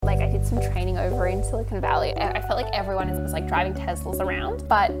some training over in Silicon Valley, I felt like everyone was like driving Teslas around,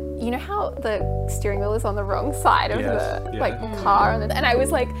 but you know how the steering wheel is on the wrong side of the car, and I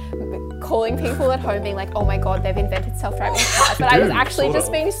was like calling people at home being like, oh my god, they've invented self-driving cars, but I was actually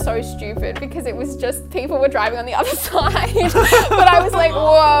just being so stupid because it was just people were driving on the other side. But I was like,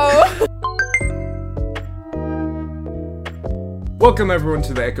 whoa. Welcome everyone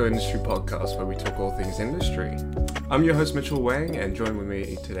to the Echo Industry Podcast, where we talk all things industry. I'm your host Mitchell Wang, and joined with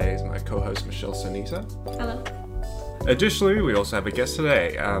me today is my co-host Michelle Sonita. Hello. Additionally, we also have a guest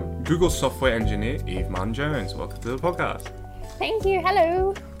today, Google software engineer Eve Mann-Jones. Welcome to the podcast. Thank you.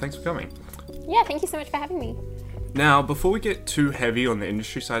 Hello. Thanks for coming. Yeah, thank you so much for having me. Now, before we get too heavy on the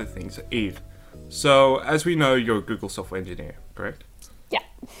industry side of things, Eve, so as we know, you're a Google software engineer, correct? Yeah.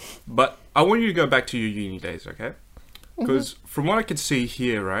 But I want you to go back to your uni days, okay? Because from what I can see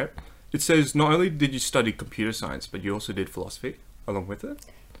here, right, it says not only did you study computer science, but you also did philosophy along with it.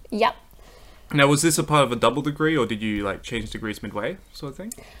 Yep. Now, was this a part of a double degree, or did you like change degrees midway, sort of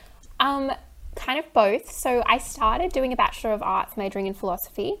thing? Kind of both. So I started doing a Bachelor of Arts majoring in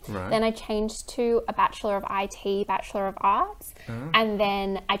philosophy. Right. Then I changed to a Bachelor of IT, Bachelor of Arts. And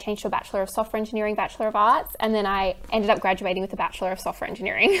then I changed to a Bachelor of Software Engineering, Bachelor of Arts. And then I ended up graduating with a Bachelor of Software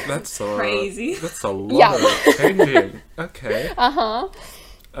Engineering. That's crazy. That's a lot of changing. Okay. Uh-huh.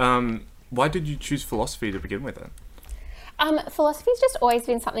 Why did you choose philosophy to begin with then? Philosophy's just always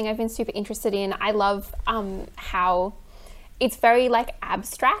been something I've been super interested in. I love how it's very like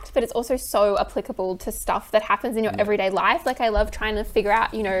abstract, but it's also so applicable to stuff that happens in your everyday life. Like I love trying to figure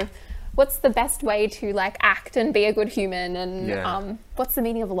out, you know, what's the best way to like act and be a good human, and what's the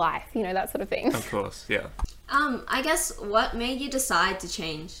meaning of life, you know, that sort of thing. Of course, yeah. I guess what made you decide to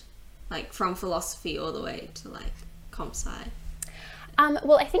change, like from philosophy all the way to like comp sci?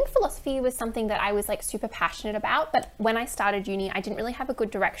 Well, I think philosophy was something that I was like super passionate about, but when I started uni, I didn't really have a good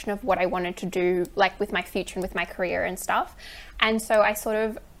direction of what I wanted to do, like with my future and with my career and stuff. And so I sort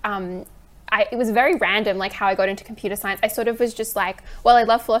of, it was very random, like how I got into computer science. I sort of was just like, well, I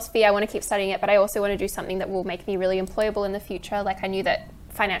love philosophy, I want to keep studying it, but I also want to do something that will make me really employable in the future. Like I knew that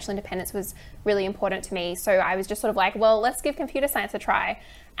financial independence was really important to me. So I was just sort of like, well, let's give computer science a try.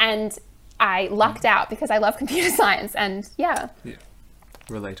 And I lucked out because I love computer science, and yeah.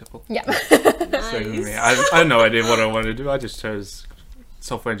 Relatable. Yeah. Same with me. I had no idea what I wanted to do. I just chose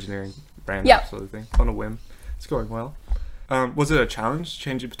software engineering, random sort of thing, on a whim. It's going well. Was it a challenge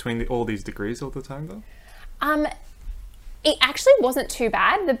changing between all these degrees all the time though? It actually wasn't too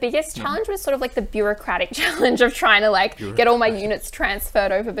bad. The biggest challenge was sort of like the bureaucratic challenge of trying to like get all my units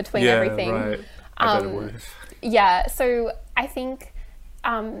transferred over between everything. Yeah, right. I bet it would. Yeah, so I think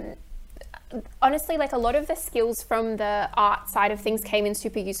honestly, like a lot of the skills from the art side of things came in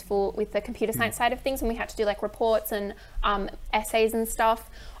super useful with the computer science side of things, and we had to do like reports and essays and stuff.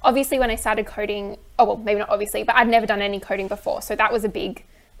 Obviously, when I started coding, oh well, maybe not obviously, but I'd never done any coding before, so that was a big,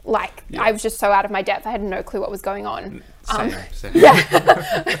 like, I was just so out of my depth. I had no clue what was going on. Same. Yeah.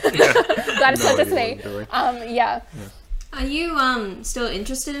 Glad it's not just me. Yeah. Are you still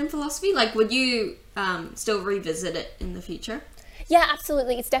interested in philosophy? Like, would you still revisit it in the future? Yeah,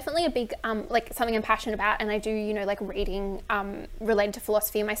 absolutely. It's definitely a big, like something I'm passionate about, and I do, you know, like reading related to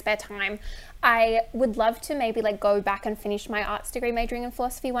philosophy in my spare time. I would love to maybe like go back and finish my arts degree majoring in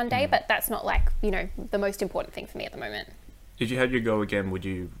philosophy one day, but that's not like, you know, the most important thing for me at the moment. If you had your go again, would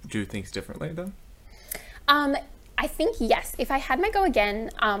you do things differently then? I think yes. If I had my go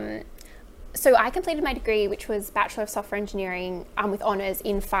again, so I completed my degree, which was Bachelor of Software Engineering with honours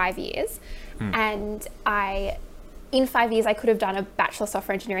in 5 years, and in 5 years, I could have done a Bachelor of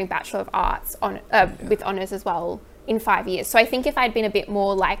Software Engineering, Bachelor of Arts with honours as well in 5 years. So I think if I'd been a bit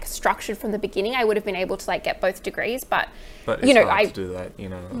more like structured from the beginning, I would have been able to like get both degrees. But it's you know, hard to do that, you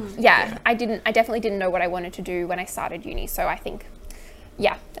know. I definitely didn't know what I wanted to do when I started uni. So I think,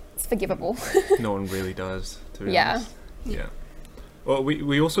 it's forgivable. No one really does, to be honest. Yeah. Well,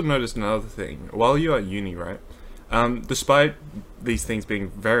 we also noticed another thing. While you're at uni, right? Despite these things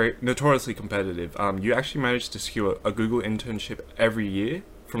being very notoriously competitive, you actually managed to secure a Google internship every year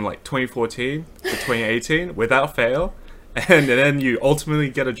from like 2014 to 2018 without fail, and then you ultimately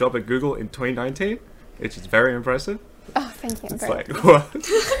get a job at Google in 2019, which is very impressive. Oh, thank you. It's like,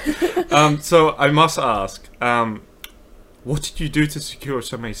 what? So I must ask, what did you do to secure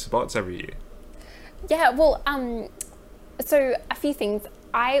so many spots every year? Yeah, well, so a few things.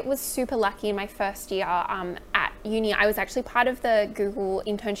 I was super lucky in my first year at uni. I was actually part of the Google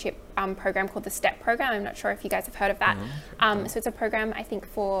internship program called the STEP program. I'm not sure if you guys have heard of that. So it's a program, I think,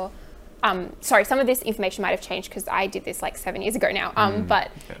 for sorry, some of this information might have changed because I did this like 7 years ago now.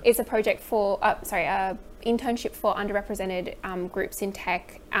 But it's a project for, a internship for underrepresented groups in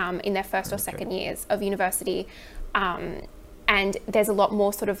tech in their first or second years of university. And there's a lot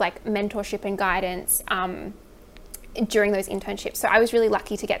more sort of like mentorship and guidance during those internships. So I was really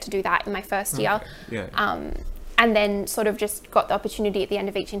lucky to get to do that in my first year. And then sort of just got the opportunity at the end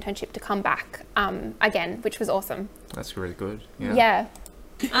of each internship to come back again, which was awesome. That's really good. Yeah.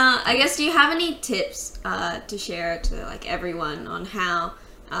 I guess, do you have any tips to share to like everyone on how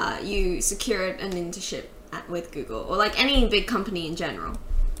you secured an internship with Google, or like any big company in general?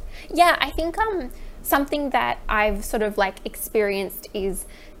 Yeah, I think something that I've sort of like experienced is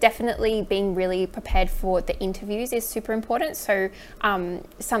definitely being really prepared for the interviews is super important. So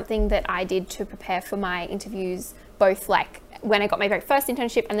something that I did to prepare for my interviews, both like when I got my very first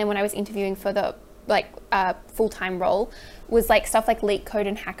internship and then when I was interviewing for the like full-time role, was like stuff like LeetCode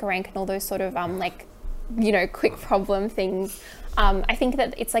and HackerRank and all those sort of like, you know, quick problem things. I think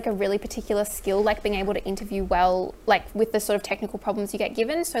that it's like a really particular skill, like being able to interview well, like with the sort of technical problems you get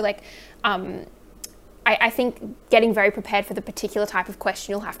given. So like, I think getting very prepared for the particular type of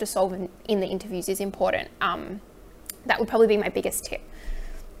question you'll have to solve in the interviews is important. That would probably be my biggest tip.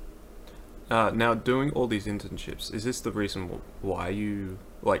 Now, doing all these internships, is this the reason why you,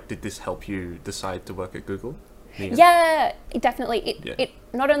 like, did this help you decide to work at Google? Yeah, definitely. It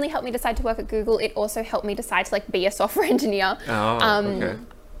not only helped me decide to work at Google, it also helped me decide to like be a software engineer. Okay.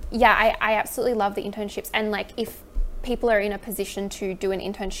 Yeah, I absolutely love the internships, and like if people are in a position to do an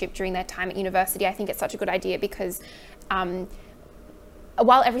internship during their time at university, I think it's such a good idea because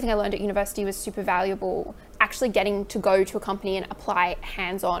while everything I learned at university was super valuable, actually getting to go to a company and apply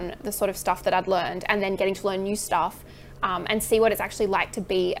hands-on the sort of stuff that I'd learned, and then getting to learn new stuff and see what it's actually like to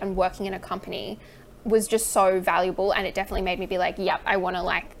be and working in a company was just so valuable. And it definitely made me be like, yep, I want to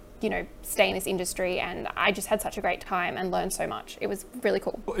like, you know, stay in this industry. And I just had such a great time and learned so much. It was really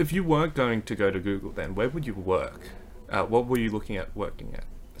cool. Well, if you weren't going to go to Google, then where would you work? What were you looking at working at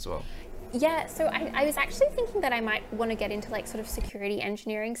as well? Yeah, so I was actually thinking that I might want to get into like sort of security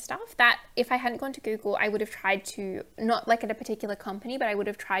engineering stuff, that if I hadn't gone to Google, I would have tried to, not like at a particular company, but I would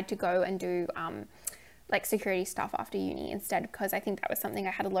have tried to go and do like security stuff after uni instead, because I think that was something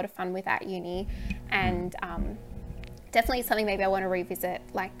I had a lot of fun with at uni, and definitely something maybe I want to revisit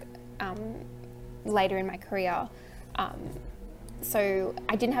like later in my career. So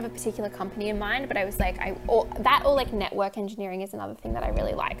I didn't have a particular company in mind, but I was like, or like network engineering is another thing that I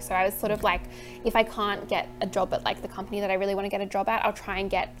really like. So I was sort of like, if I can't get a job at like the company that I really want to get a job at, I'll try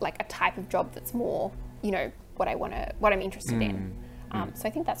and get like a type of job that's more, you know, what I'm interested in. So I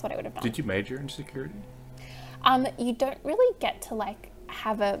think that's what I would have done. Did you major in security? You don't really get to like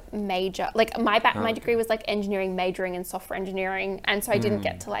have a major, like my degree was like engineering majoring in software engineering, and so I didn't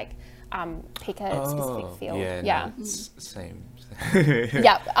get to like pick a specific field. Yeah, no, it's same.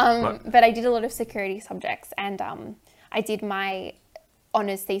 Yeah, but I did a lot of security subjects, and I did my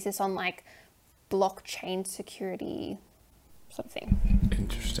honors thesis on like blockchain security sort of thing.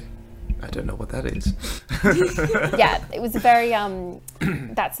 Interesting. I don't know what that is. Yeah, it was very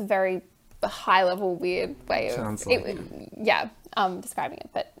that's a very high level weird way of Sounds like describing it,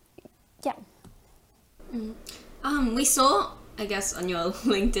 but yeah. We saw, I guess, on your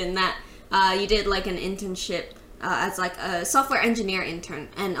LinkedIn that you did like an internship as like a software engineer intern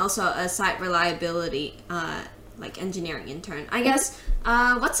and also a site reliability like engineering intern. I guess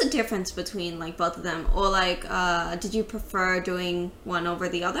what's the difference between like both of them, or like did you prefer doing one over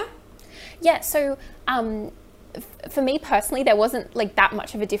the other? Yeah, so for me personally, there wasn't like that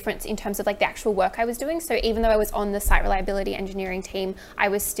much of a difference in terms of like the actual work I was doing. So even though I was on the site reliability engineering team, I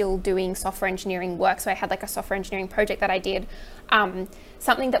was still doing software engineering work. So I had like a software engineering project that I did.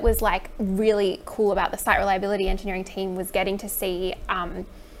 Something that was like really cool about the site reliability engineering team was getting to see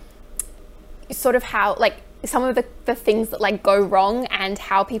sort of how like some of the things that like go wrong and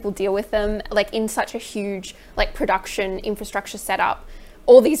how people deal with them, like in such a huge like production infrastructure setup.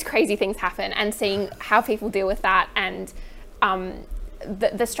 All these crazy things happen, and seeing how people deal with that, and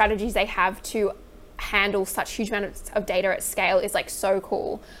the strategies they have to handle such huge amounts of data at scale is like so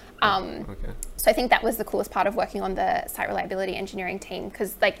cool. So I think that was the coolest part of working on the site reliability engineering team,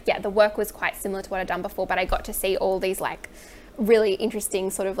 because like, yeah, the work was quite similar to what I'd done before, but I got to see all these like really interesting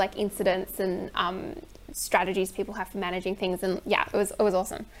sort of like incidents and strategies people have for managing things, and yeah, it was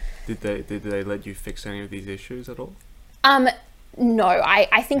awesome. Did they let you fix any of these issues at all? No,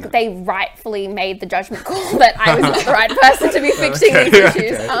 I think they rightfully made the judgment call that I was not the right person to be fixing these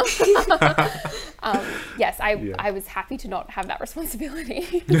issues. Yes, I was happy to not have that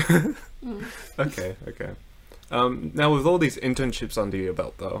responsibility. Okay. Now, with all these internships under your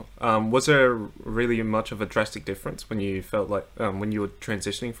belt, though, was there really much of a drastic difference when you felt like when you were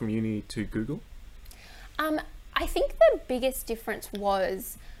transitioning from uni to Google? I think the biggest difference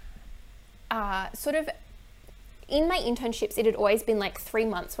was sort of in my internships, it had always been like 3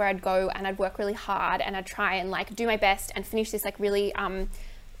 months where I'd go and I'd work really hard and I'd try and like do my best and finish this like really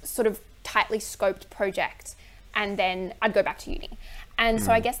sort of tightly scoped project, and then I'd go back to uni. And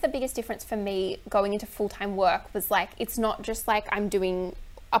so I guess the biggest difference for me going into full-time work was like, it's not just like I'm doing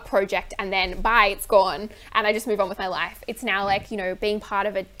a project and then bye, it's gone and I just move on with my life. It's now like, you know, being part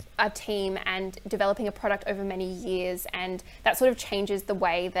of a team and developing a product over many years, and that sort of changes the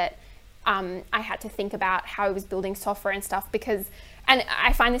way that I had to think about how I was building software and stuff, because, and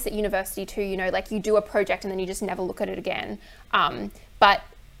I find this at university too, you know, like you do a project and then you just never look at it again. But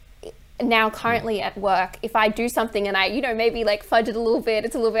now currently at work, if I do something and I, you know, maybe like fudge it a little bit,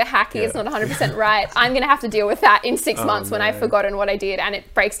 it's a little bit hacky, it's not 100% right, I'm going to have to deal with that in 6 months when I've forgotten what I did and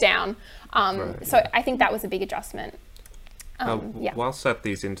it breaks down. So I think that was a big adjustment. Whilst at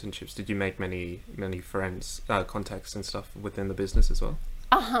these internships, did you make many friends, contacts and stuff within the business as well?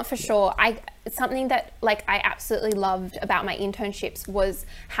 For sure. Something that like I absolutely loved about my internships was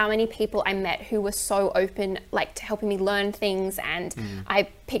how many people I met who were so open, like to helping me learn things, and I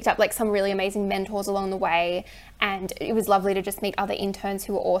picked up like some really amazing mentors along the way, and it was lovely to just meet other interns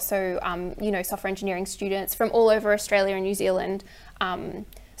who were also, you know, software engineering students from all over Australia and New Zealand.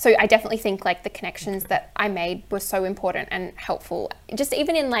 So I definitely think like the connections that I made were so important and helpful. Just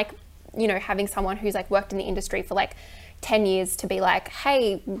even in like, you know, having someone who's like worked in the industry for like 10 years to be like,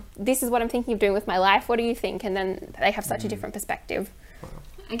 hey, this is what I'm thinking of doing with my life, what do you think? And then they have such a different perspective.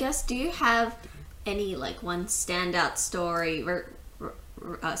 I guess, do you have any like one standout story, whether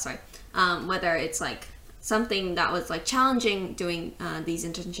it's like something that was like challenging doing these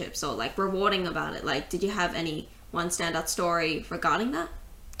internships or like rewarding about it? Like, did you have any one standout story regarding that?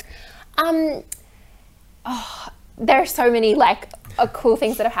 There are so many like cool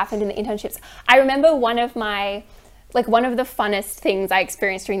things that have happened in the internships. I remember one of the funnest things I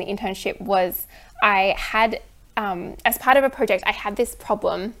experienced during the internship was I had, as part of a project, I had this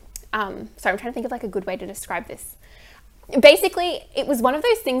problem. Sorry, I'm trying to think of like a good way to describe this. Basically, it was one of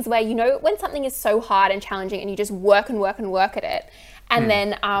those things where, you know, when something is so hard and challenging and you just work and work and work at it. And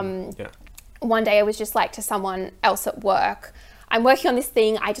then one day I was just like to someone else at work, I'm working on this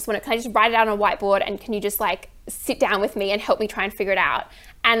thing, can I just write it out on a whiteboard, and can you just like sit down with me and help me try and figure it out?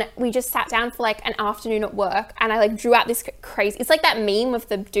 And we just sat down for like an afternoon at work, and I like drew out this crazy, it's like that meme of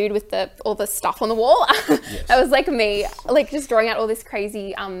the dude with all the stuff on the wall. Yes. That was like me, like just drawing out all this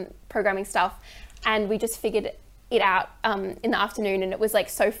crazy programming stuff. And we just figured it out in the afternoon, and it was like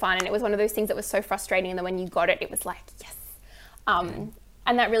so fun. And it was one of those things that was so frustrating. And then when you got it, it was like, yes. And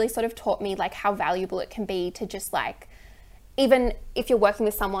that really sort of taught me like how valuable it can be to just like, even if you're working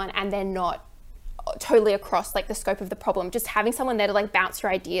with someone and they're not totally across like the scope of the problem, just having someone there to like bounce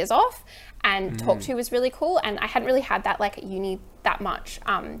your ideas off and talk to was really cool. And I hadn't really had that like at uni that much.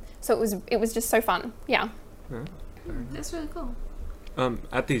 So it was just so fun. Yeah. That's really cool.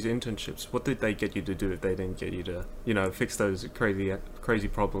 At these internships, what did they get you to do if they didn't get you to, you know, fix those crazy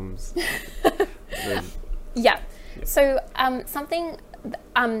problems? So something,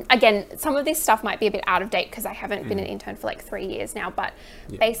 again, some of this stuff might be a bit out of date because I haven't been an intern for like 3 years now, but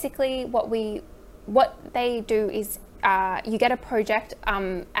basically what they do is you get a project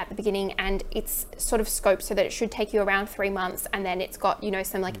at the beginning, and it's sort of scoped so that it should take you around 3 months, and then it's got, you know,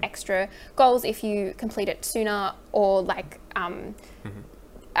 some like extra goals if you complete it sooner, or like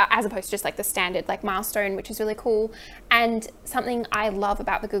as opposed to just like the standard like milestone, which is really cool. And something I love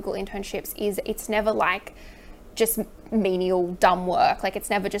about the Google internships is it's never like just menial dumb work. Like it's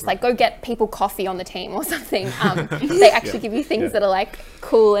never just like go get people coffee on the team or something. They actually give you things that are like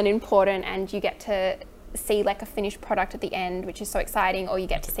cool and important, and you get to see like a finished product at the end, which is so exciting. Or you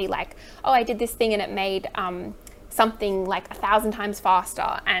get to see like, oh, I did this thing and it made something like 1,000 times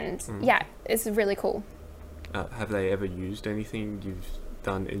faster, and yeah, it's really cool. Have they ever used anything you've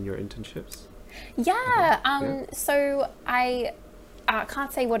done in your internships? So I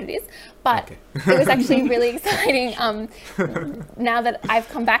can't say what it is, but it was actually really exciting. Now that I've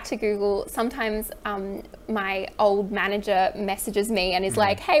come back to Google, sometimes my old manager messages me and is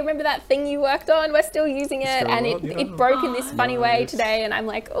like, hey, remember that thing you worked on? We're still using it, and it broke in this funny way today. And I'm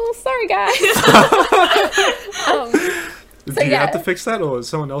like, oh, sorry, guys. Did you have to fix that, or is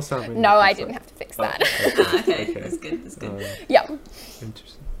someone else having? No, I didn't have to fix that. Okay, that's good. Yeah.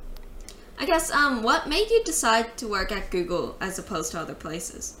 Interesting. I guess, what made you decide to work at Google as opposed to other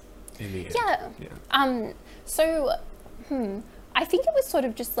places? So, I think it was sort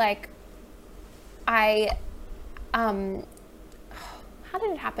of just like, how how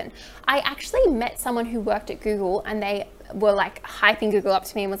did it happen? I actually met someone who worked at Google, and they were like hyping Google up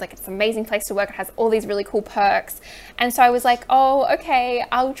to me and was like, it's an amazing place to work. It has all these really cool perks. And so I was like, oh, okay,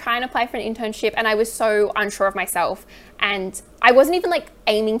 I'll try and apply for an internship. And I was so unsure of myself. And I wasn't even like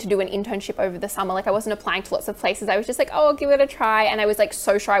aiming to do an internship over the summer. Like I wasn't applying to lots of places. I was just like, oh, I'll give it a try. And I was like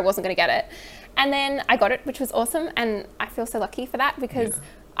so sure I wasn't going to get it. And then I got it, which was awesome. And I feel so lucky for that because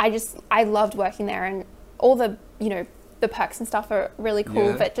I loved working there, and all the, you know, the perks and stuff are really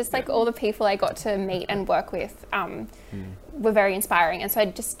cool, but just like all the people I got to meet and work with were very inspiring. And so I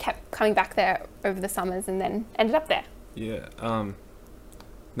just kept coming back there over the summers and then ended up there. Yeah.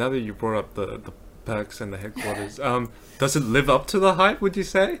 Now that you brought up the perks and the headquarters, does it live up to the hype, would you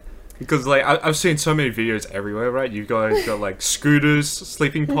say? Because like I've seen so many videos everywhere, right? You guys got like scooters,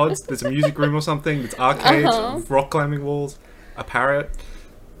 sleeping pods, there's a music room or something, there's arcades, rock climbing walls, a parrot.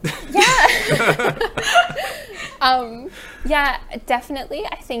 Yeah. Yeah, definitely.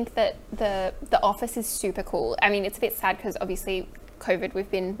 I think that the office is super cool. I mean, it's a bit sad because obviously COVID, we've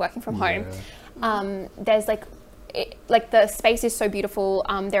been working from home. There's like the space is so beautiful.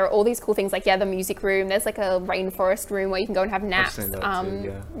 There are all these cool things like, the music room. There's like a rainforest room where you can go and have naps. I've seen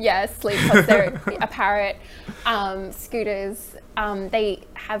that too, sleep pods there, a parrot, scooters. They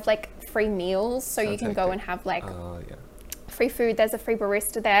have like free meals, so you can go and have like free food. There's a free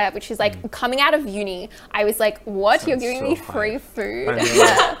barista there, which is like coming out of uni. I was like, what? You're giving me free food?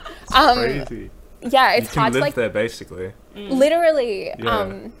 I know. Crazy. Yeah, it's hard to live like there basically. Literally.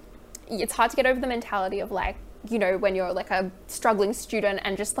 It's hard to get over the mentality of like, you know, when you're like a struggling student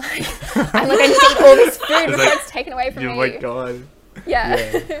and just like, I'm like, I need to eat all this food before it's taken away from me. Oh my God.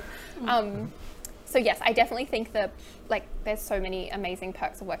 Yeah. So yes, I definitely think that like there's so many amazing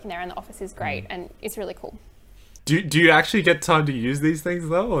perks of working there, and the office is great and it's really cool. Do you actually get time to use these things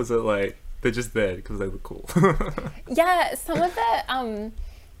though, or is it like they're just there because they look cool? Yeah, some of the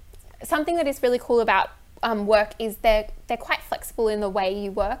something that is really cool about work is they're quite flexible in the way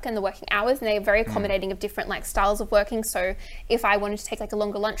you work and the working hours, and they're very accommodating of different like styles of working. So if I wanted to take like a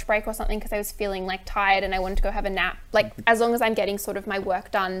longer lunch break or something because I was feeling like tired and I wanted to go have a nap, like as long as I'm getting sort of my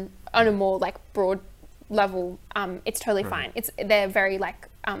work done on a more like broad level, it's totally fine. They're very like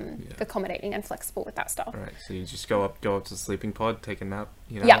accommodating and flexible with that stuff. Right, so you just go up to the sleeping pod, take a nap,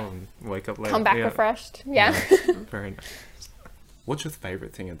 you know, and wake up later. Come back refreshed. Yeah. Very nice. What's your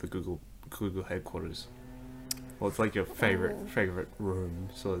favorite thing at the Google headquarters? What's like your favorite room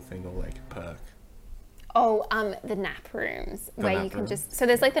sort of thing, or like perk? Oh, the nap rooms where you can just, so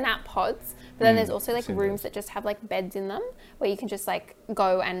there's like the nap pods, but then there's also like rooms that just have like beds in them where you can just like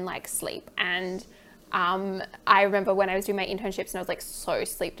go and like sleep. And I remember when I was doing my internships and I was like so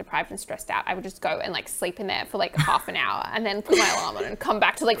sleep deprived and stressed out, I would just go and like sleep in there for like half an hour and then put my alarm on and come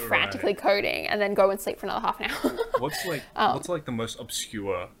back to like frantically coding and then go and sleep for another half an hour. What's like the most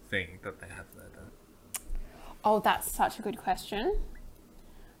obscure thing that they have there then? Oh, that's such a good question.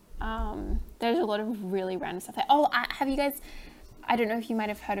 There's a lot of really random stuff there. Oh, have you guys, I don't know if you might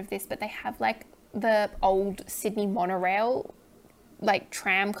have heard of this, but they have like the old Sydney monorail like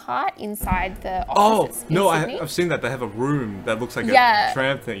tram cart inside the office. Oh, no, I've seen that. They have a room that looks like a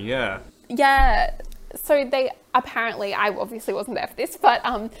tram thing, Yeah, so they, apparently, I obviously wasn't there for this, but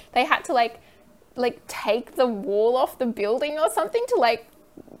they had to like take the wall off the building or something to like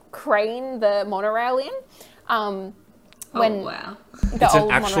crane the monorail in. Wow. It's an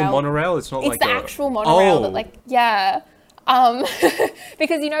actual monorail? It's not like the actual monorail that like,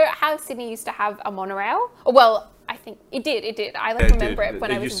 because you know how Sydney used to have a monorail? Well, I think it did. I like remember it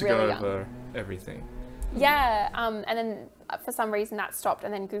when I was really young. Used to go over everything. Yeah, and then for some reason that stopped,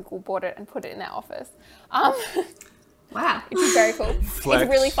 and then Google bought it and put it in their office. Wow. Which is very cool. It's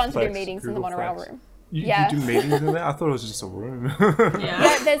really fun to do meetings in the monorail room. You do meetings in there? I thought it was just a room.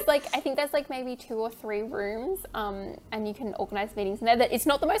 Yeah, there's like, I think there's like maybe 2 or 3 rooms, and you can organize meetings in there. It's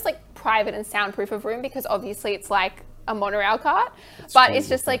not the most like private and soundproof of room because obviously it's like a monorail cart, but it's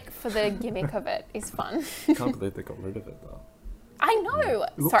just like for the gimmick of it is fun. I can't believe they got rid of it though. I know.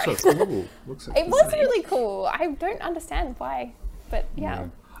 It looks so cool. It was really cool. I don't understand why, but yeah.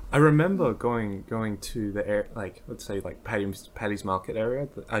 I remember going to the like, let's say like Paddy's Market area.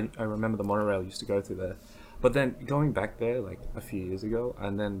 I remember the monorail used to go through there, but then going back there like a few years ago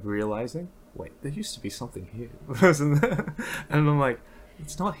and then realizing, wait, there used to be something here, wasn't there? And I'm like,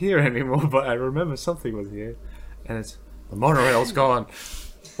 it's not here anymore, but I remember something was here, and it's the monorail's gone.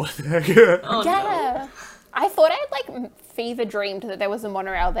 What the heck? Oh, yeah. No. I thought I'd like fever dreamed that there was a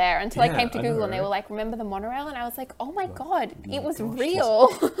monorail there until I came to Google and they were like, remember the monorail? And I was like, oh my God, it was real.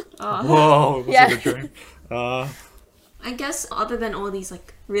 Whoa, was it a dream? I guess other than all these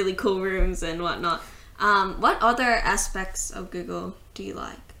like really cool rooms and whatnot, What other aspects of Google do you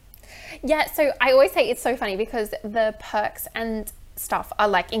like? Yeah, so I always say it's so funny because the perks and stuff are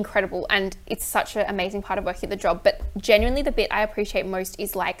like incredible and it's such an amazing part of working at the job, but genuinely the bit I appreciate most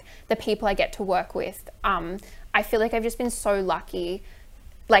is like the people I get to work with. I feel like I've just been so lucky.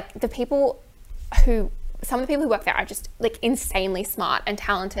 Like some of the people who work there are just like insanely smart and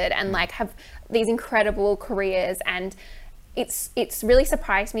talented and like have these incredible careers, and it's really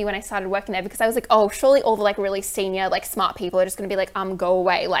surprised me when I started working there because I was like, oh, surely all the like really senior, like smart people are just going to be like, go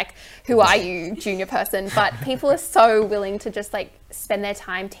away. Like, who are you, junior person? But people are so willing to just like spend their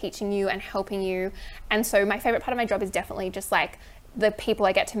time teaching you and helping you. And so my favorite part of my job is definitely just like the people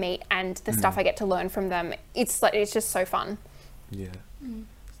I get to meet and the stuff I get to learn from them. It's just so fun. Yeah,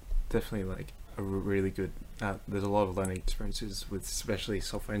 definitely like a really good, there's a lot of learning experiences with especially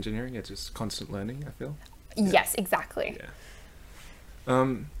software engineering. It's just constant learning, I feel. Yes, exactly. Yeah.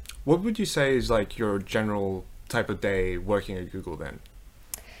 What would you say is like your general type of day working at Google then?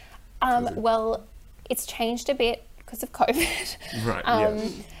 Well, it's changed a bit because of COVID. Right. Yeah.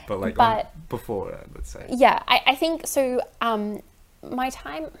 But like before that, let's say. Yeah, I think so. My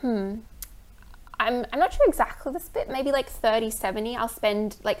time, I'm not sure exactly the split, maybe like 30-70. I'll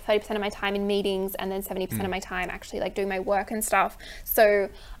spend like 30% of my time in meetings and then 70% of my time actually like doing my work and stuff. So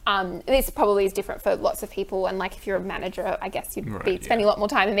this probably is different for lots of people, and like if you're a manager, I guess you'd be spending a lot more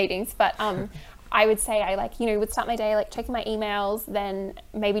time in meetings. But I would say I like, would start my day like checking my emails, then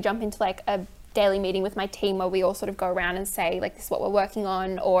maybe jump into like a daily meeting with my team where we all sort of go around and say like, this is what we're working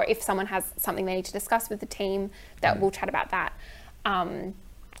on, or if someone has something they need to discuss with the team, that we'll chat about that. And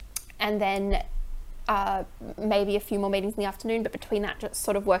then maybe a few more meetings in the afternoon, but between that, just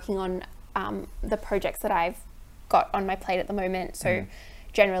sort of working on the projects that I've got on my plate at the moment. So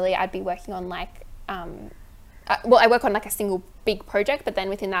generally I'd be working on like, I work on like a single big project, but then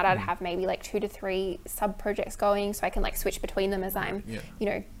within that I'd have maybe like 2 to 3 sub projects going, so I can like switch between them as I'm,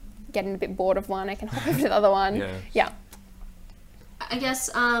 getting a bit bored of one, I can hop over to the other one. Yeah. I guess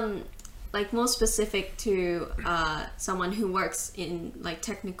like more specific to someone who works in like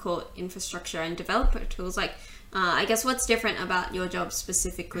technical infrastructure and developer tools, like I guess what's different about your job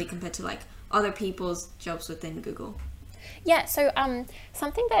specifically compared to like other people's jobs within Google? Yeah, so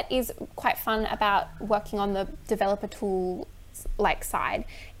something that is quite fun about working on the developer tool like side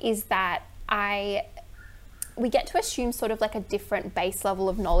is that we get to assume sort of like a different base level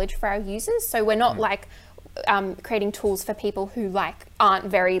of knowledge for our users. So we're not like creating tools for people who like aren't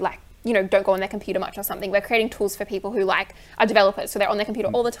very like, don't go on their computer much or something. We're creating tools for people who like are developers, so they're on their computer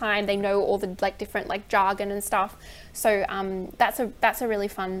all the time. They know all the like different like jargon and stuff. So that's a really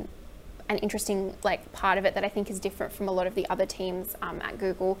fun and interesting like part of it that I think is different from a lot of the other teams at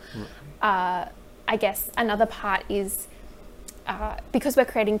Google. I guess another part is because we're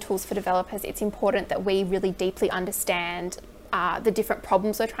creating tools for developers, it's important that we really deeply understand the different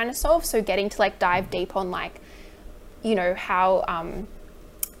problems we're trying to solve. So getting to like dive deep on like, how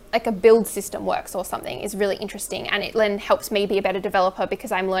like a build system works or something is really interesting, and it then helps me be a better developer because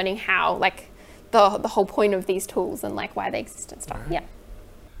I'm learning how like the whole point of these tools and like why they exist and stuff. Yeah.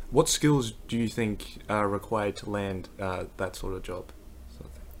 What skills do you think are required to land that sort of job?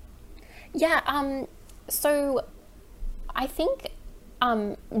 Yeah. So I think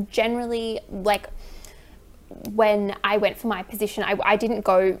generally like when I went for my position, I didn't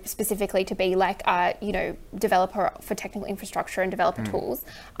go specifically to be like a, developer for technical infrastructure and developer tools.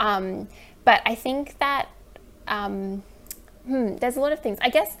 But I think that there's a lot of things. I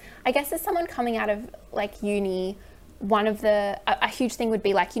guess as someone coming out of like uni, one of a huge thing would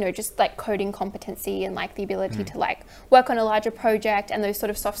be like, just like coding competency and like the ability to like work on a larger project, and those sort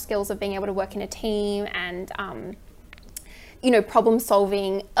of soft skills of being able to work in a team and problem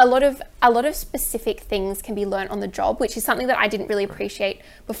solving. A lot of specific things can be learned on the job, which is something that I didn't really appreciate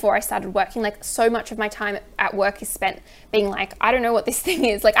before I started working. Like so much of my time at work is spent being like, I don't know what this thing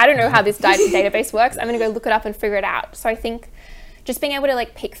is. Like, I don't know how this database works. I'm going to go look it up and figure it out. So I think just being able to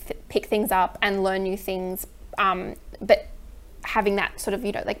like pick things up and learn new things, but having that sort of,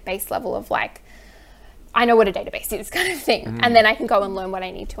 like base level of like, I know what a database is kind of thing. And then I can go and learn what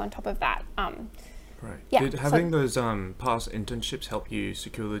I need to on top of that. Right. Yeah, Did having those past internships help you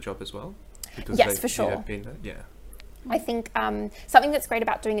secure the job as well? Because yes, for sure. You had been there? Yeah. I think something that's great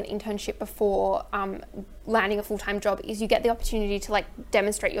about doing an internship before landing a full-time job is you get the opportunity to like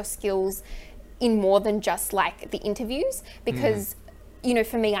demonstrate your skills in more than just like the interviews, because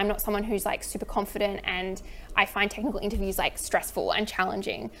for me, I'm not someone who's like super confident, and I find technical interviews like stressful and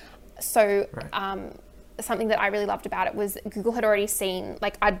challenging. So something that I really loved about it was Google had already seen,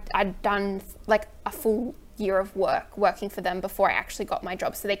 like I'd done like a full year of working for them before I actually got my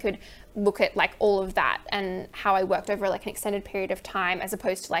job, so they could look at like all of that and how I worked over like an extended period of time, as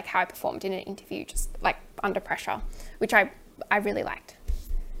opposed to like how I performed in an interview, just like under pressure, which I really liked.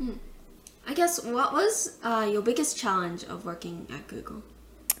 I guess, what was your biggest challenge of working at Google?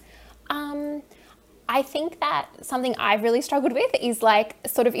 I think that something I've really struggled with is like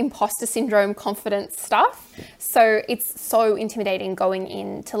sort of imposter syndrome confidence stuff. So it's so intimidating going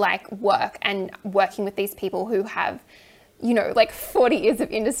into like work and working with these people who have, you know, like 40 years of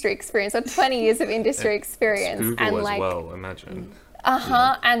industry experience or 20 years of industry experience. Google and as like, well, imagine.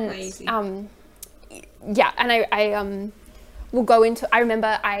 And Crazy. yeah, and I will go into, I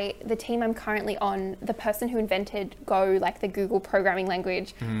remember the team I'm currently on, the person who invented Go, like the Google programming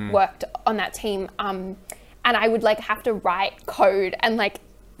language, worked on that team. And I would like have to write code and like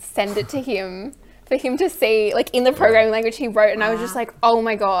send it to him for him to see, like in the programming language he wrote. And I was just like, oh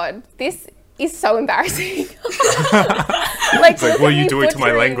my God, this is so embarrassing. Like, what are you doing to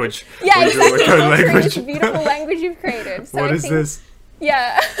my language? Yeah, exactly. Language. This beautiful language you've created. So what is this?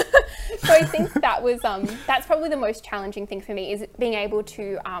 Yeah. So I think that was, that's probably the most challenging thing for me, is being able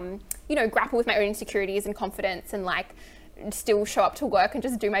to, you know, grapple with my own insecurities and confidence, and like still show up to work and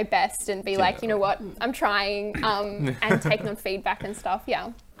just do my best and be like, you know what, I'm trying, and taking on feedback and stuff.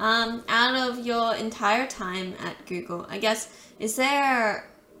 Yeah. Out of your entire time at Google, I guess, is there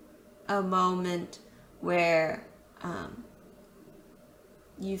a moment where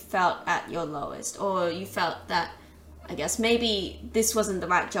you felt at your lowest, or you felt that, I guess, maybe this wasn't the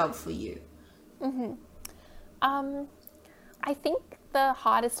right job for you? I think the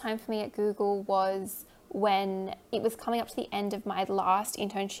hardest time for me at Google was when it was coming up to the end of my last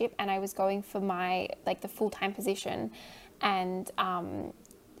internship and I was going for my, like, the full-time position, and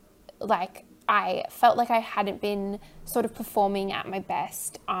like I felt like I hadn't been sort of performing at my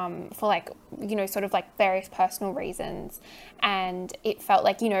best for like, you know, sort of like various personal reasons. And it felt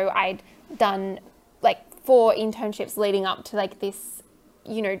like, you know, I'd done like 4 internships leading up to like this,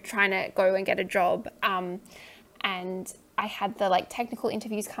 you know, trying to go and get a job. And I had the like technical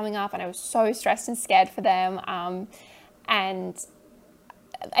interviews coming up and I was so stressed and scared for them. And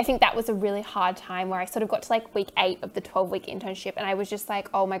I think that was a really hard time where I sort of got to like week 8 of the 12-week internship and I was just like,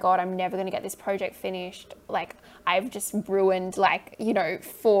 oh my God, I'm never going to get this project finished. Like, I've just ruined like, you know,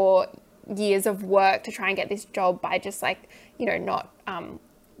 4 years of work to try and get this job by just like, you know, not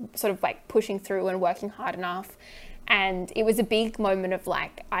sort of like pushing through and working hard enough. And it was a big moment of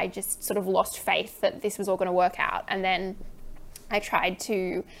like, I just sort of lost faith that this was all going to work out. And then I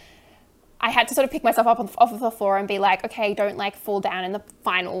had to sort of pick myself up off of the floor and be like, okay, don't like fall down in the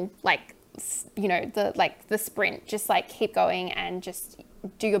final, like, you know, the sprint, just like keep going and just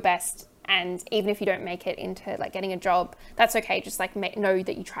do your best. And even if you don't make it into like getting a job, that's okay. Just like know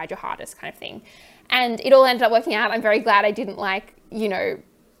that you tried your hardest, kind of thing. And it all ended up working out. I'm very glad I didn't like, you know,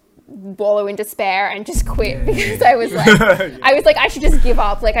 wallow in despair and just quit, because I was like, I should just give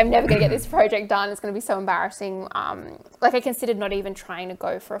up. Like, I'm never going to get this project done. It's going to be so embarrassing. Like, I considered not even trying to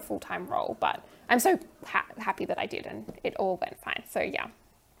go for a full-time role, but I'm so happy that I did, and it all went fine. So yeah.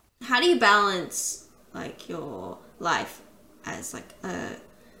 How do you balance like your life as like a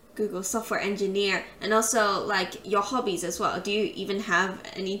Google software engineer and also like your hobbies as well? Do you even have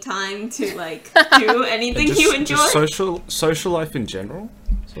any time to like do anything you enjoy? Just social life in general?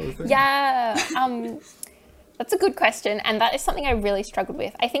 Sort of thing? Yeah, that's a good question, and that is something I really struggled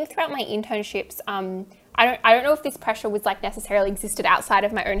with. I think throughout my internships, I don't know if this pressure was like necessarily existed outside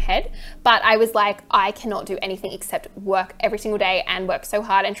of my own head, but I was like, I cannot do anything except work every single day and work so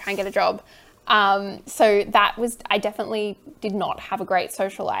hard and try and get a job. So I definitely did not have a great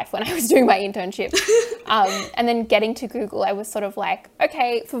social life when I was doing my internship. And then getting to Google, I was sort of like,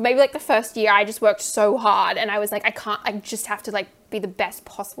 okay, for maybe like the first year, I just worked so hard and I was like, I just have to like be the best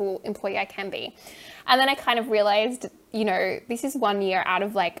possible employee I can be. And then I kind of realized, you know, this is 1 year out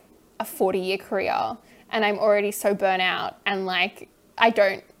of like a 40-year career and I'm already so burnt out and like, I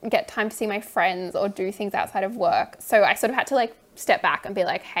don't get time to see my friends or do things outside of work. So I sort of had to like step back and be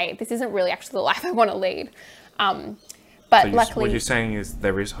like, hey, this isn't really actually the life I want to lead. But so luckily, what you're saying is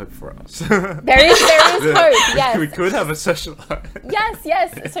there is hope for us. there is hope. Yes, we could have a social life.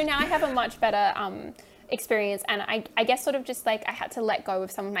 Yes. So now I have a much better experience, and I guess sort of just like I had to let go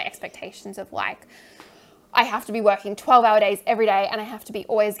of some of my expectations of like I have to be working 12-hour days every day, and I have to be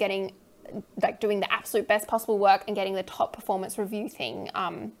always getting like doing the absolute best possible work and getting the top performance review thing.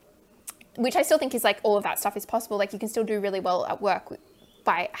 Which I still think is like all of that stuff is possible. Like you can still do really well at work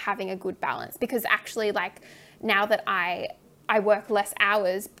by having a good balance, because actually like now that I work less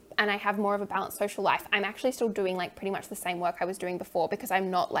hours and I have more of a balanced social life, I'm actually still doing like pretty much the same work I was doing before, because I'm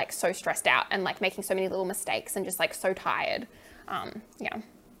not like so stressed out and like making so many little mistakes and just like so tired. Yeah.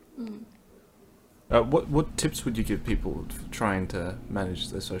 What tips would you give people trying to manage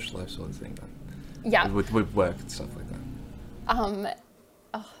their social life sort of thing? Yeah. With work and stuff like that.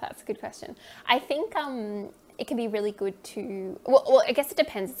 Oh, that's a good question. I think it can be really good to, well, I guess it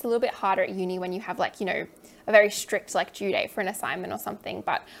depends. It's a little bit harder at uni when you have like, you know, a very strict like due date for an assignment or something,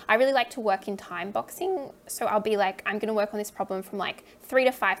 but I really like to work in time boxing. So I'll be like, I'm going to work on this problem from like 3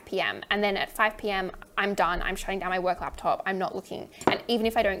 to 5 p.m. And then at 5 p.m. I'm done. I'm shutting down my work laptop. I'm not looking. And even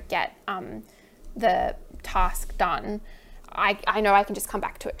if I don't get the task done, I know I can just come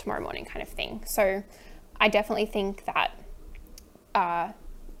back to it tomorrow morning kind of thing. So I definitely think that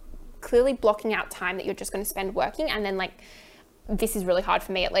clearly blocking out time that you're just going to spend working, and then like, this is really hard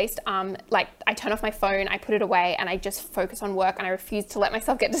for me at least, like I turn off my phone, I put it away, and I just focus on work, and I refuse to let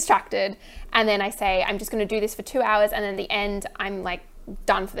myself get distracted. And then I say, I'm just going to do this for 2 hours, and then at the end I'm like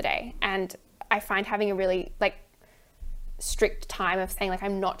done for the day. And I find having a really like strict time of saying like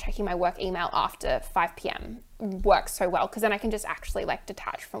I'm not checking my work email after 5 p.m. works so well, because then I can just actually like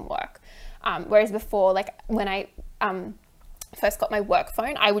detach from work. Whereas before, like when I first got my work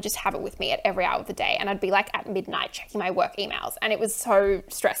phone, I would just have it with me at every hour of the day, and I'd be like at midnight checking my work emails, and it was so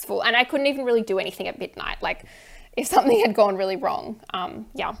stressful, and I couldn't even really do anything at midnight, like if something had gone really wrong.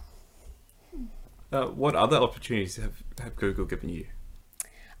 Yeah. What other opportunities have Google given you?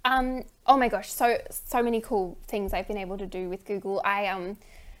 Oh my gosh, so many cool things I've been able to do with Google.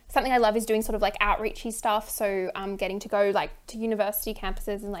 Something I love is doing sort of like outreachy stuff, so getting to go like to university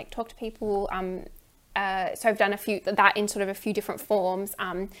campuses and like talk to people. So I've done that in sort of a few different forms.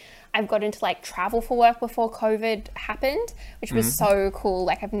 I've got into like travel for work before COVID happened, which was so cool.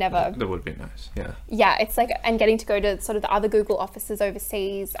 Like I've never... That would be nice, yeah. Yeah, it's like, and getting to go to sort of the other Google offices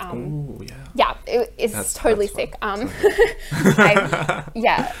overseas. Oh, yeah. Yeah, it's totally sick.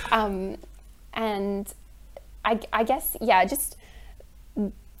 Yeah, and I guess, yeah, just...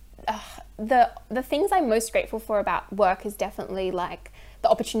 the things I'm most grateful for about work is definitely like the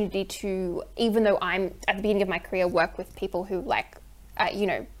opportunity to, even though I'm at the beginning of my career, work with people who like, you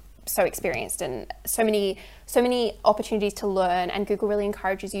know, so experienced, and so many opportunities to learn, and Google really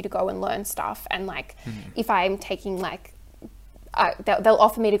encourages you to go and learn stuff. And like, if I'm taking like, they'll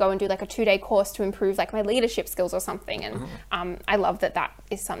offer me to go and do like a 2-day course to improve like my leadership skills or something. And I love that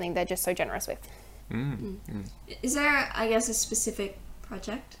is something they're just so generous with. Is there, I guess, a specific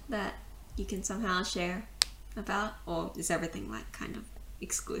project that you can somehow share about, or is everything like kind of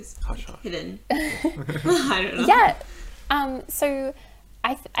exclusive, hidden? I don't know. Yeah. So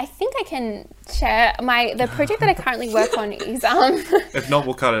I think I can share the project that I currently work on is If not,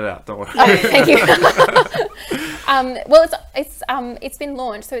 we'll cut it out. Don't worry. Oh, thank you. Well, it's been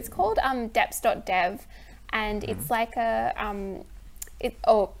launched, so it's called deps.dev, and it's like the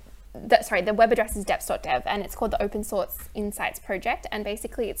web address is deps.dev, and it's called the Open Source Insights Project. And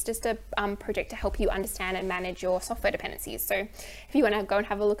basically it's just a project to help you understand and manage your software dependencies. So if you want to go and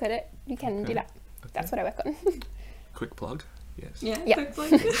have a look at it, you can do that. That's what I work on. Quick plug. Yes. Yeah. Quick plug.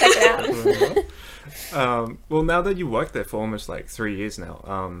 Check it out. Well, now that you worked there for almost like 3 years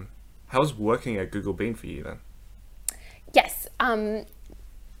now, how's working at Google been for you then? Yes. I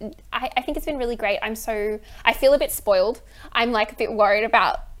think it's been really great. I feel a bit spoiled. I'm like a bit worried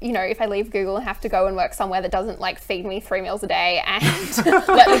about, you know, if I leave Google and have to go and work somewhere that doesn't like feed me 3 meals a day and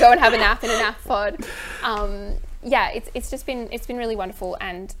let me go and have a nap in a nap pod. Yeah, it's been really wonderful,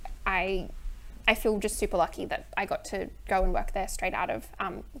 and I feel just super lucky that I got to go and work there straight out of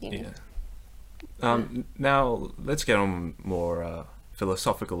uni. Yeah. Now let's get on more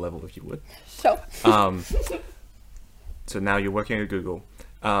philosophical level, if you would. Sure. So now you're working at Google.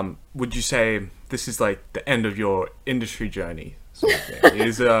 Would you say this is like the end of your industry journey sort of thing?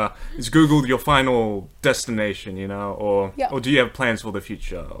 Is Google your final destination, you know, or do you have plans for the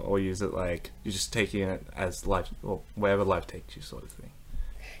future, or is it like you're just taking it as life, or wherever life takes you sort of thing?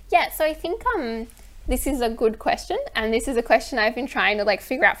 Yeah, so I think this is a good question, and this is a question I've been trying to like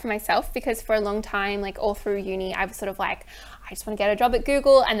figure out for myself, because for a long time, like all through uni, I was sort of like, I just want to get a job at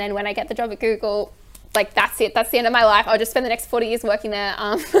Google, and then when I get the job at Google, like that's it, that's the end of my life. I'll just spend the next 40 years working there.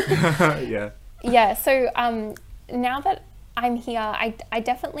 Yeah. Yeah, so now that I'm here, I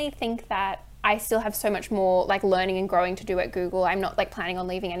definitely think that I still have so much more like learning and growing to do at Google. I'm not like planning on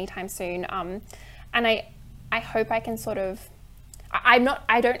leaving anytime soon. And I hope I can sort of, I don't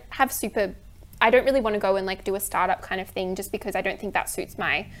really want to go and like do a startup kind of thing, just because I don't think that suits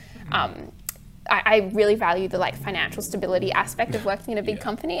my, I really value the like financial stability aspect of working in a big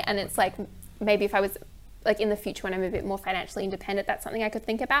company. And it's like, maybe if I was like in the future when I'm a bit more financially independent, that's something I could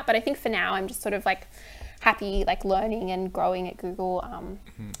think about. But I think for now I'm just sort of like happy like learning and growing at Google.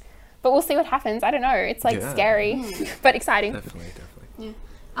 But we'll see what happens. I don't know. It's like scary, but exciting. Definitely.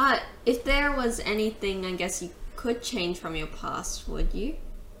 Yeah. If there was anything, I guess, you could change from your past, would you?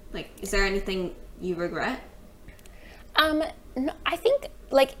 Like, is there anything you regret? No, I think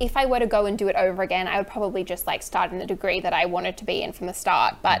like if I were to go and do it over again, I would probably just like start in the degree that I wanted to be in from the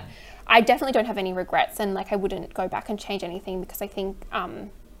start. But I definitely don't have any regrets, and like I wouldn't go back and change anything, because I think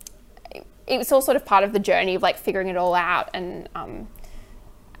it was all sort of part of the journey of like figuring it all out. And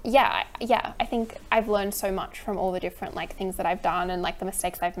I think I've learned so much from all the different like things that I've done and like the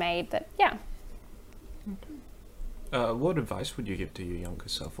mistakes I've made that What advice would you give to your younger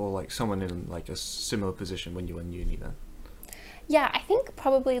self, or like someone in like a similar position when you were in uni then? Yeah, I think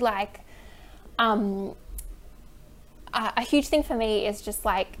probably like a huge thing for me is just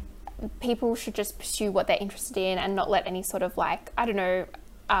like people should just pursue what they're interested in and not let any sort of like, I don't know,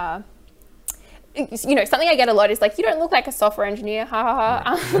 you know, something I get a lot is like, you don't look like a software engineer, ha ha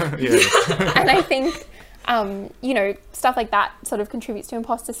ha. And I think, you know, stuff like that sort of contributes to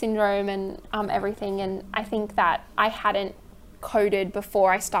imposter syndrome and everything. And I think that I hadn't coded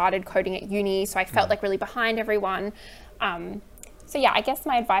before I started coding at uni, so I felt like really behind everyone. So yeah, I guess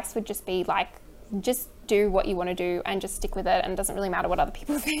my advice would just be like, just do what you want to do and just stick with it, and it doesn't really matter what other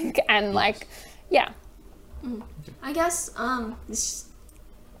people think. And like, yeah. I guess this is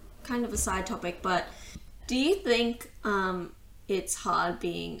kind of a side topic, but do you think it's hard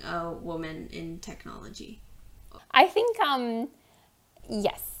being a woman in technology? I think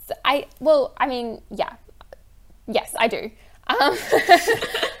yes. Yes, I do.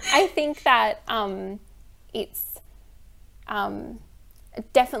 I think that it's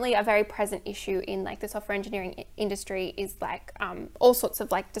definitely a very present issue in like the software engineering industry, is like all sorts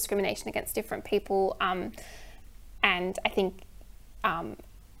of like discrimination against different people, and I think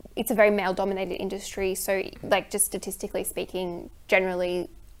it's a very male dominated industry, so like just statistically speaking, generally,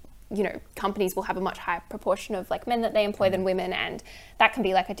 you know, companies will have a much higher proportion of like men that they employ than women, and that can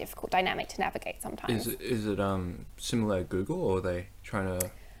be like a difficult dynamic to navigate sometimes. Is it similar at Google, or are they trying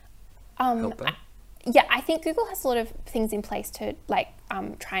to help that? Yeah, I think Google has a lot of things in place to like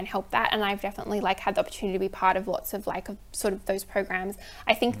try and help that, and I've definitely like had the opportunity to be part of lots of like sort of those programs.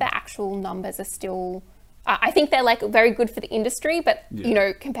 I think the actual numbers are still, I think they're like very good for the industry, but you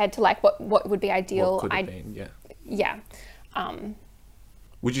know, compared to like what would be ideal, what could have been,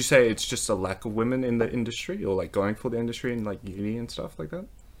 would you say it's just a lack of women in the industry, or like going for the industry in like uni and stuff like that?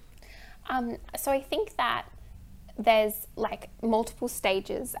 So I think that there's like multiple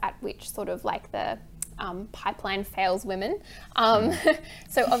stages at which sort of like the pipeline fails women.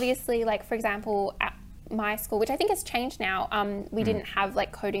 So obviously, like for example, at my school, which I think has changed now, we didn't have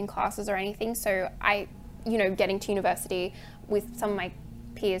like coding classes or anything. So I, you know, getting to university with some of my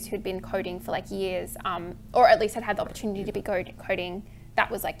peers who'd been coding for like years, or at least had the opportunity to be coding, that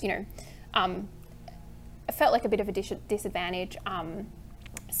was like, you know, it felt like a bit of a disadvantage.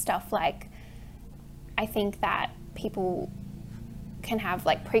 Stuff like, I think that people can have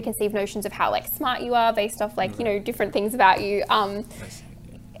like preconceived notions of how like smart you are based off like, you know, different things about you,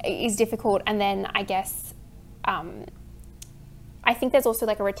 is difficult. And then I guess, I think there's also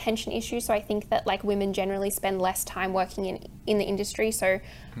like a retention issue. So I think that like women generally spend less time working in the industry. So,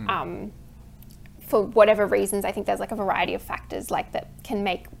 for whatever reasons, I think there's like a variety of factors like that can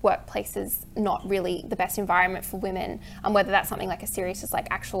make workplaces not really the best environment for women, and whether that's something like as serious as like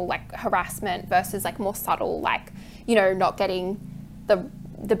actual like harassment versus like more subtle, like, you know, not getting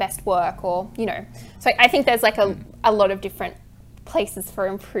the best work, or, you know. So I think there's like a lot of different places for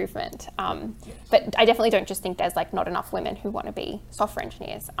improvement, but I definitely don't just think there's like not enough women who want to be software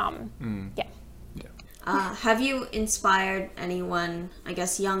engineers. Have you inspired anyone, I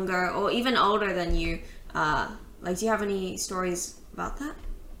guess, younger or even older than you? Like, do you have any stories about that?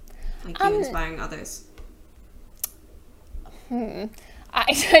 Like you inspiring others?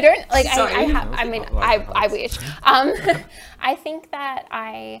 I don't like. Sorry. I wish. I think that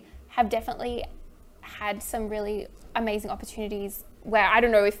I have definitely had some really amazing opportunities where I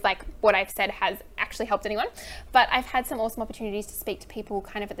don't know if like what I've said has actually helped anyone, but I've had some awesome opportunities to speak to people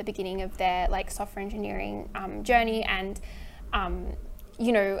kind of at the beginning of their like software engineering journey, and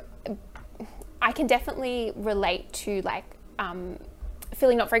you know, I can definitely relate to like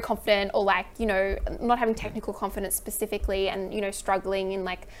feeling not very confident, or like, you know, not having technical confidence specifically, and, you know, struggling in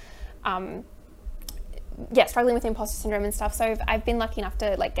like struggling with imposter syndrome and stuff. So I've been lucky enough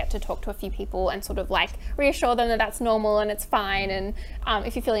to like get to talk to a few people and sort of like reassure them that that's normal and it's fine. And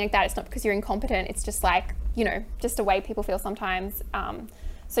if you're feeling like that, it's not because you're incompetent. It's just like, you know, just a way people feel sometimes.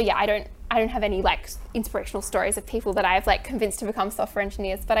 So yeah, I don't have any like inspirational stories of people that I've like convinced to become software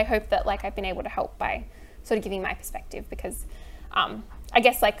engineers, but I hope that like I've been able to help by sort of giving my perspective, because I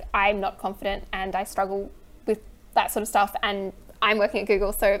guess like I'm not confident and I struggle with that sort of stuff, and I'm working at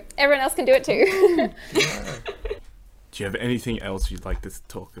Google, so everyone else can do it too. Do you have anything else you'd like to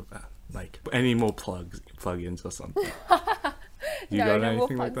talk about? Like any more plugins or something? No more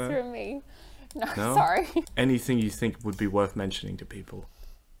plugs from me. No, sorry. Anything you think would be worth mentioning to people?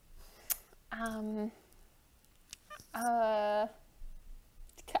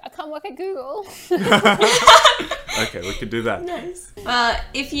 Come work at Google. Okay, we can do that. Nice.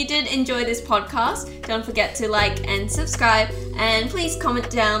 If you did enjoy this podcast, don't forget to like and subscribe, and please comment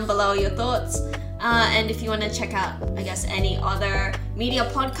down below your thoughts. And if you want to check out, I guess, any other media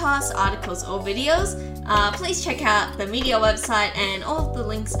podcasts, articles, or videos, please check out the media website, and all of the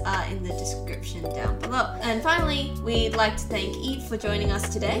links are in the description down below. And finally, we'd like to thank Eve for joining us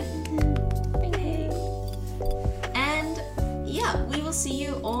today. And yeah, we will see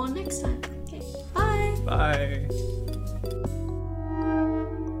you all next time. Okay, bye. Bye.